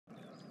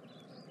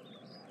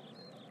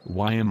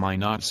Why am I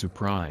not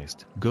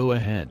surprised? Go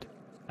ahead.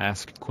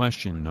 Asked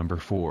question number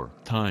 4.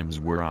 Times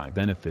where I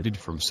benefited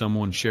from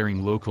someone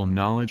sharing local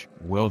knowledge.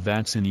 Well,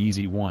 that's an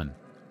easy one.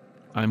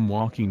 I'm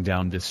walking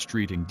down this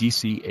street in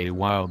DC a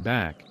while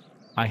back.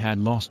 I had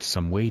lost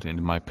some weight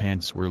and my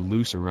pants were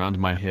loose around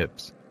my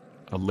hips.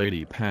 A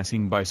lady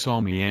passing by saw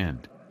me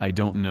and, I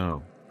don't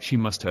know, she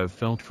must have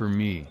felt for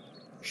me.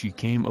 She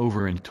came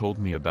over and told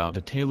me about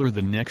a tailor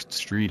the next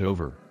street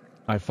over.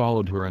 I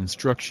followed her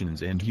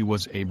instructions and he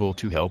was able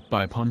to help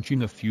by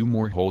punching a few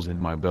more holes in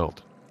my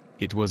belt.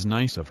 It was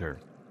nice of her.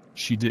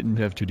 She didn't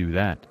have to do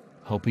that,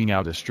 helping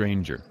out a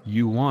stranger.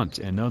 You want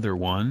another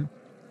one?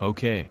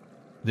 Okay.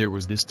 There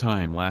was this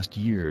time last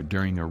year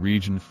during a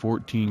Region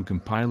 14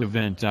 Compile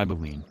event in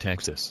Abilene,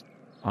 Texas.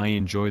 I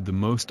enjoyed the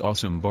most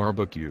awesome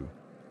barbecue.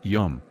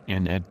 Yum.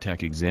 An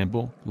EdTech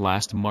example,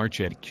 last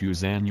March at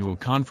Q's annual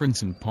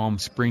conference in Palm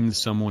Springs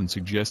someone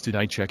suggested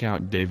I check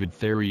out David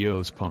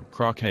Therio's Punk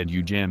Rock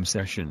Edu Jam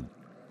session.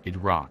 It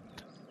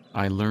rocked.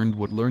 I learned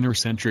what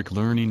learner-centric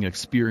learning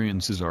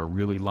experiences are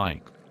really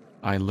like.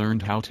 I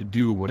learned how to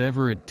do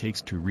whatever it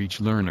takes to reach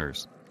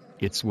learners.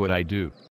 It's what I do.